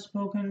 God has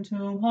spoken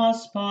to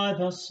us by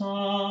the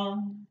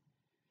Son.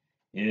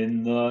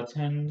 In the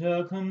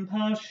tender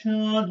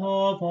compassion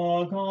of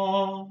our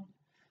God,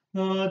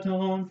 the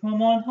dawn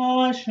from on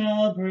high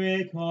shall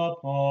break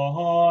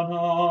upon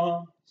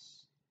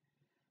us.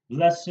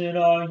 Blessed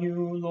are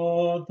you,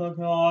 Lord, the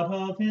God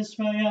of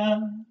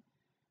Israel.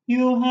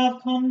 You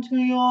have come to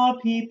your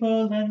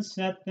people and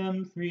set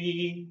them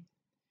free.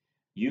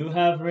 You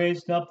have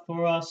raised up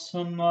for us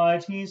a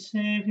mighty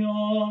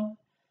Saviour,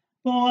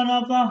 born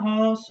of the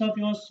house of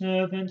your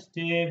servant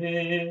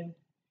David.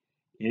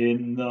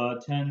 In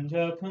the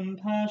tender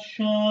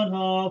compassion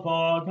of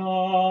our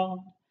God,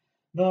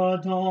 the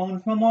dawn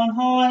from on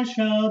high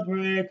shall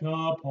break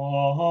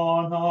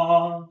upon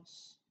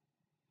us.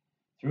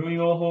 Through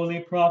your holy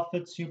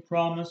prophets you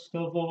promised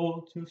of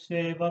old to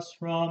save us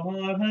from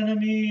our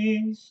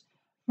enemies,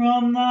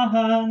 from the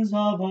hands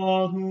of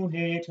all who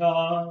hate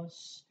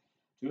us,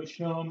 to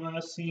show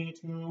mercy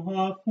to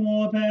our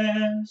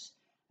forebears,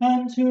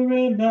 and to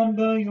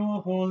remember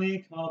your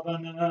holy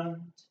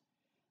covenant.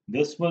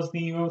 This was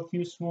the oath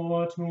you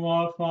swore to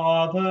our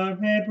father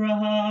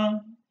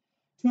Abraham,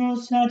 to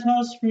set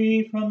us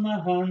free from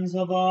the hands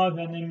of our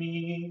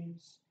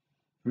enemies,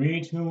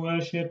 free to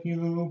worship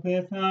you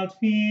without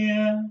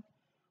fear,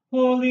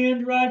 holy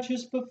and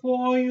righteous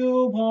before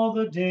you all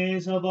the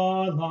days of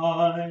our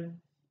life.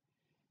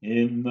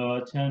 In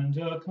the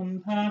tender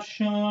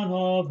compassion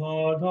of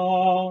our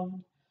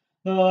God,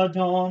 the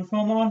dawn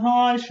from on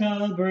high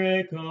shall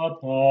break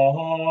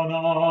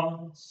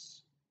upon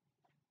us.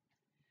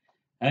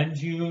 And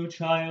you,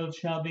 child,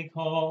 shall be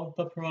called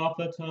the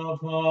prophet of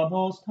the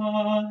Most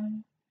High,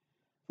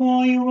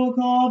 for you will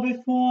go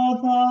before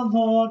the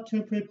Lord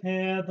to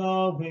prepare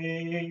the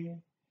way,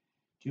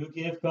 to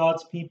give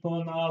God's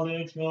people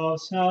knowledge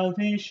of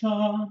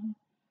salvation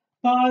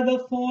by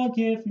the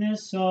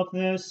forgiveness of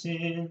their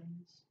sins.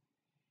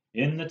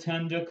 In the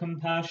tender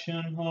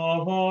compassion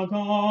of our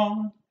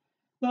God,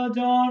 the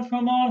dawn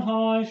from on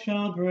high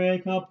shall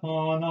break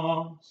upon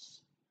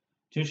us,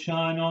 to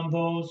shine on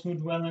those who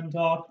dwell in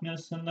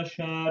darkness and the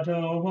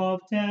shadow of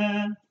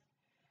death,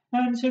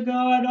 and to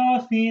guide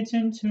our feet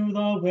into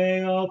the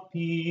way of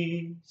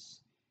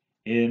peace.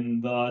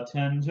 In the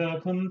tender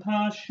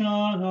compassion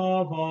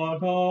of our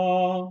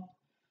God,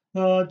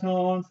 the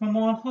dawn from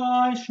on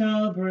high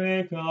shall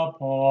break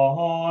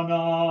upon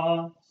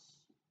us.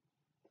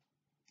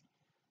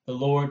 The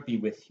Lord be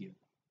with you.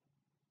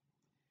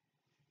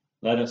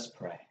 Let us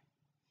pray.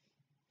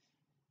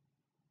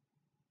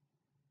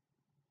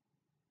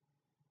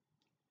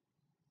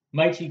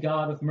 Mighty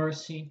God of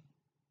mercy,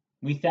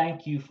 we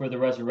thank you for the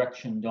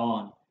resurrection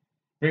dawn,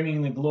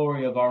 bringing the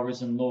glory of our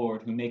risen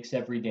Lord who makes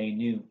every day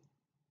new.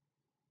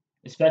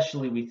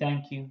 Especially we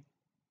thank you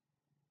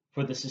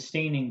for the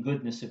sustaining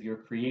goodness of your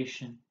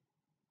creation,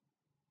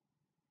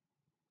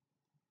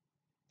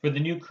 for the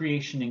new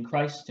creation in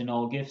Christ and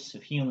all gifts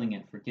of healing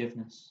and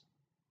forgiveness,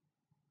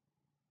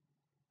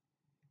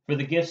 for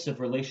the gifts of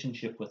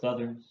relationship with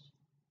others,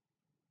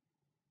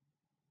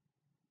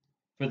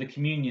 for the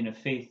communion of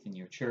faith in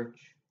your church.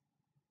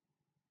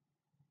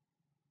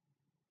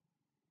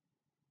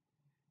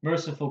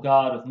 Merciful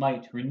God of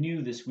might,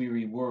 renew this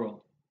weary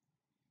world,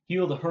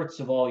 heal the hurts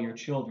of all your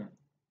children,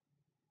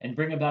 and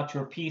bring about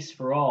your peace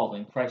for all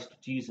in Christ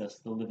Jesus,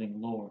 the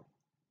living Lord.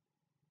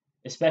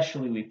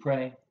 Especially we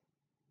pray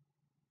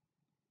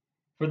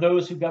for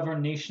those who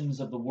govern nations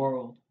of the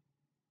world,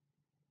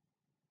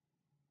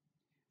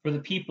 for the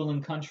people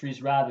in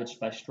countries ravaged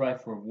by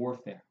strife or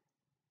warfare,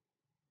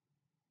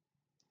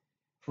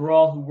 for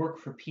all who work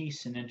for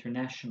peace and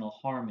international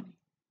harmony,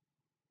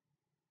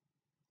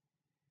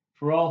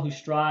 for all who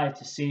strive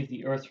to save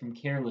the earth from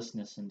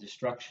carelessness and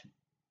destruction,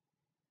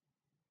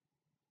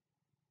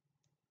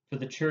 for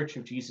the Church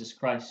of Jesus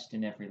Christ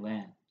in every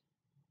land.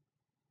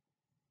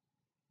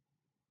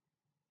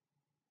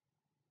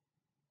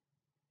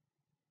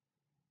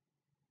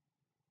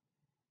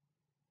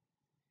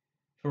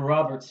 For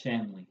Robert's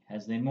family,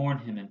 as they mourn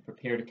him and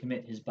prepare to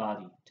commit his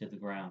body to the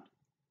ground.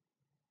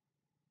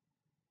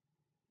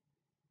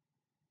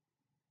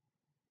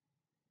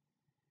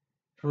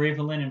 For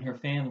Evelyn and her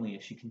family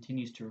as she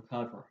continues to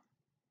recover.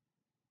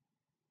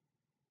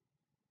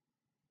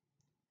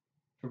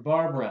 For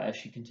Barbara as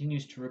she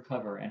continues to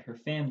recover and her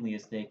family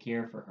as they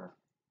care for her.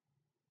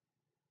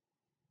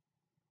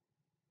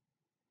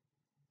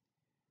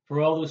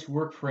 For all those who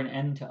work for an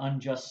end to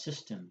unjust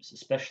systems,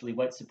 especially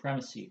white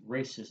supremacy,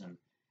 racism,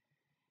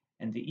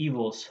 and the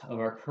evils of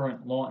our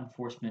current law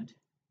enforcement,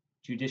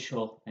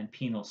 judicial, and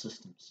penal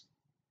systems.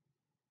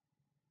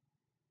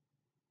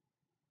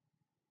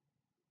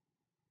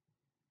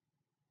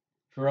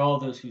 For all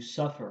those who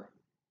suffer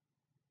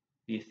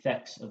the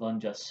effects of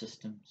unjust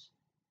systems.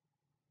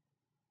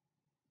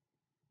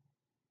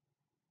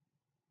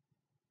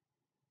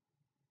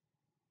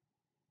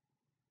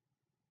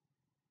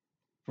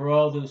 For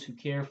all those who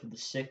care for the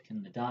sick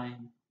and the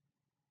dying.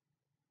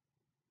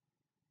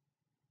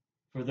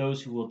 For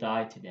those who will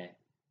die today.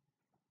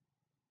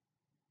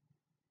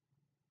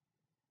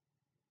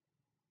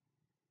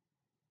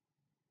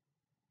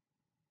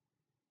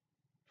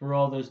 For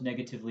all those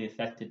negatively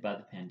affected by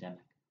the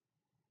pandemic.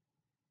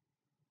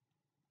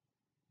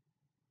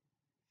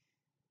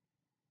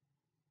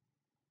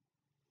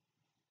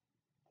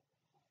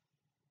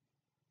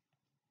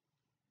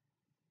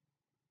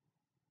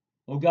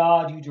 O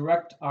God, you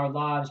direct our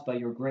lives by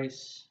your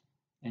grace,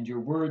 and your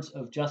words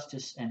of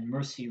justice and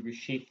mercy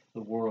reshape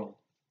the world.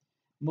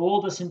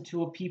 Mold us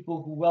into a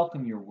people who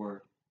welcome your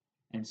word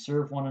and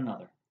serve one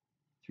another.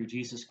 Through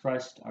Jesus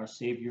Christ, our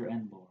Savior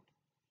and Lord.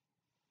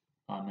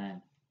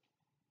 Amen.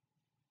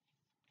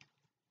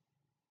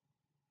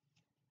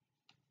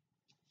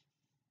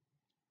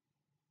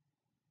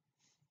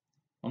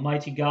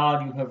 Almighty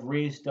God, you have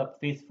raised up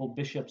faithful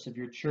bishops of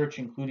your church,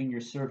 including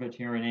your servant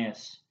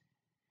Irenaeus.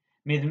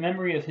 May the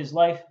memory of his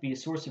life be a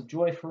source of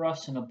joy for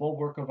us and a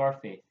bulwark of our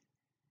faith,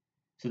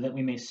 so that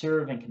we may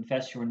serve and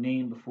confess your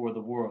name before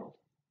the world.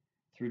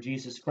 Through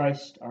Jesus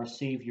Christ, our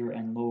Savior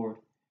and Lord,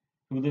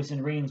 who lives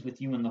and reigns with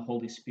you in the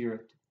Holy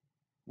Spirit,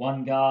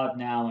 one God,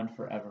 now and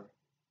forever.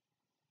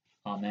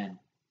 Amen.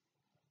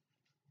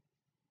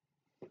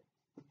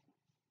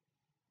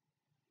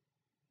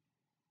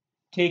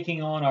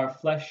 Taking on our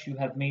flesh, you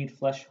have made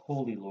flesh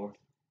holy, Lord.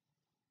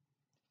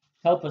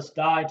 Help us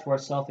die to our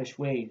selfish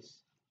ways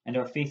and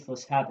our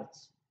faithless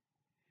habits,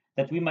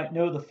 that we might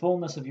know the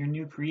fullness of your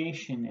new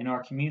creation in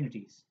our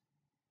communities,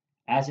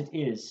 as it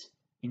is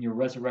in your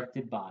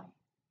resurrected body.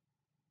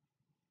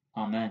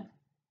 Amen.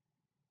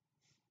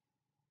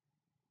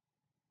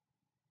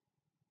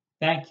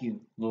 Thank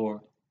you, Lord,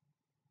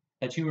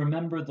 that you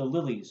remember the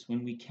lilies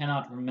when we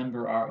cannot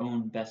remember our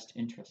own best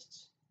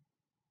interests.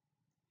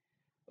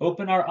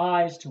 Open our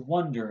eyes to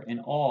wonder and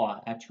awe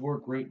at your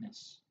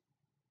greatness,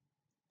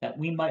 that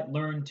we might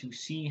learn to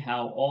see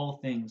how all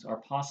things are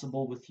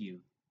possible with you,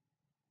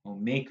 O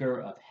Maker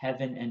of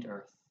heaven and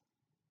earth.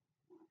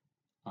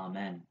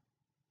 Amen.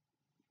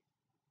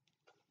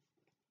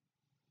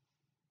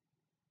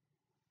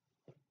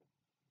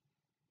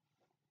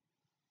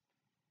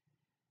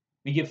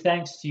 We give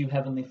thanks to you,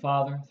 Heavenly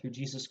Father, through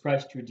Jesus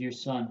Christ, your dear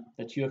Son,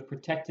 that you have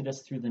protected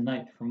us through the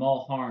night from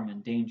all harm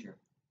and danger.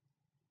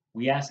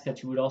 We ask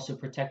that you would also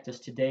protect us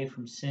today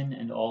from sin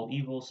and all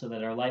evil, so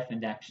that our life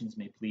and actions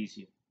may please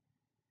you.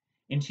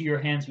 Into your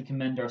hands we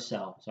commend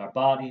ourselves, our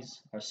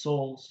bodies, our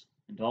souls,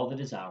 and all that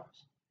is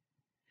ours.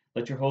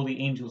 Let your holy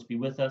angels be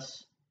with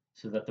us,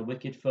 so that the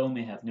wicked foe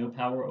may have no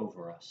power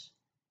over us.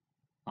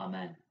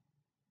 Amen.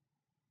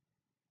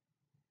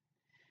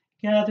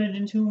 Gathered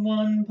into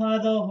one by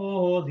the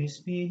Holy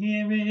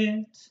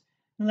Spirit,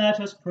 let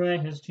us pray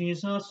as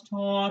Jesus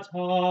taught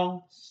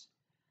us.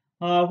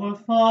 Our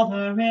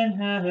Father in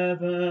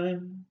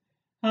heaven,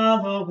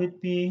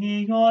 hallowed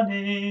be your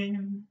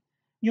name.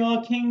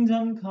 Your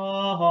kingdom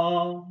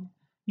come,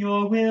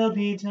 your will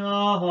be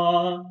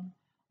done,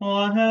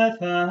 on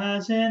earth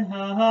as in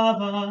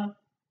heaven.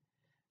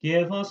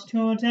 Give us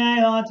today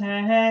our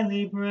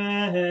daily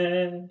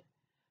bread.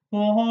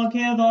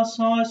 Forgive us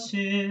our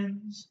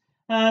sins,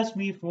 as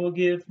we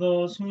forgive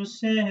those who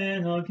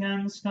sin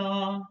against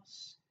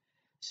us.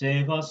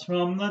 Save us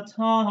from the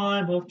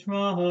time of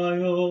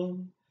trial,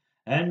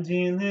 and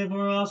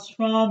deliver us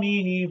from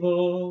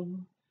evil.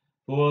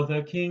 For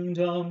the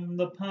kingdom,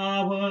 the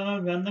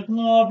power, and the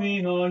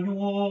glory are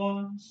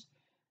yours,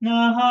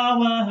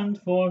 now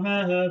and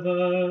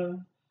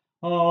forever.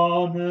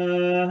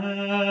 Amen.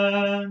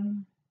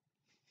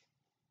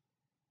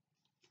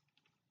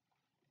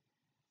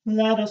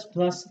 Let us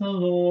bless the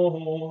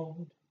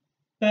Lord.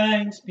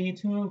 Thanks be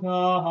to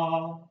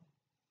God.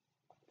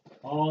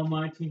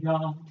 Almighty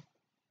God,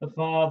 the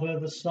Father,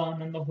 the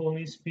Son, and the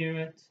Holy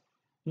Spirit,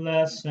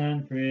 bless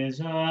and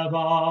preserve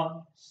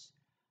us.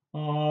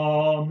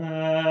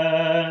 Amen.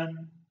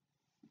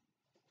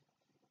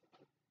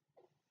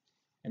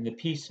 And the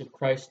peace of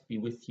Christ be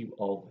with you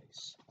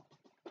always.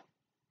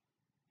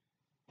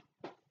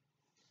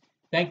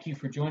 Thank you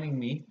for joining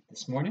me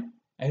this morning.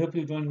 I hope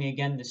you'll join me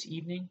again this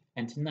evening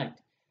and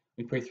tonight.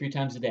 We pray 3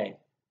 times a day,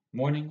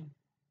 morning,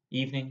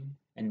 evening,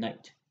 and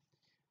night.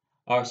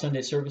 Our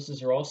Sunday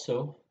services are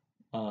also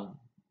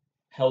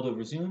held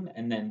over Zoom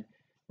and then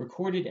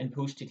recorded and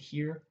posted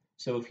here.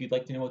 So if you'd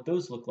like to know what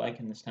those look like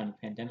in this time of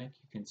pandemic,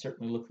 you can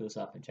certainly look those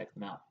up and check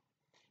them out.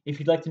 If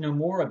you'd like to know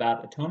more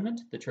about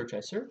Atonement, the church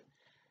I serve,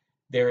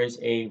 there is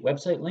a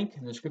website link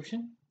in the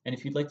description. And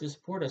if you'd like to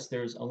support us,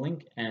 there's a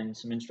link and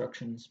some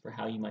instructions for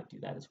how you might do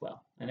that as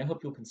well. And I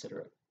hope you'll consider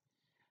it.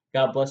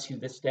 God bless you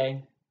this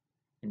day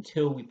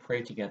until we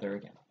pray together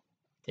again.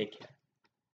 Take care.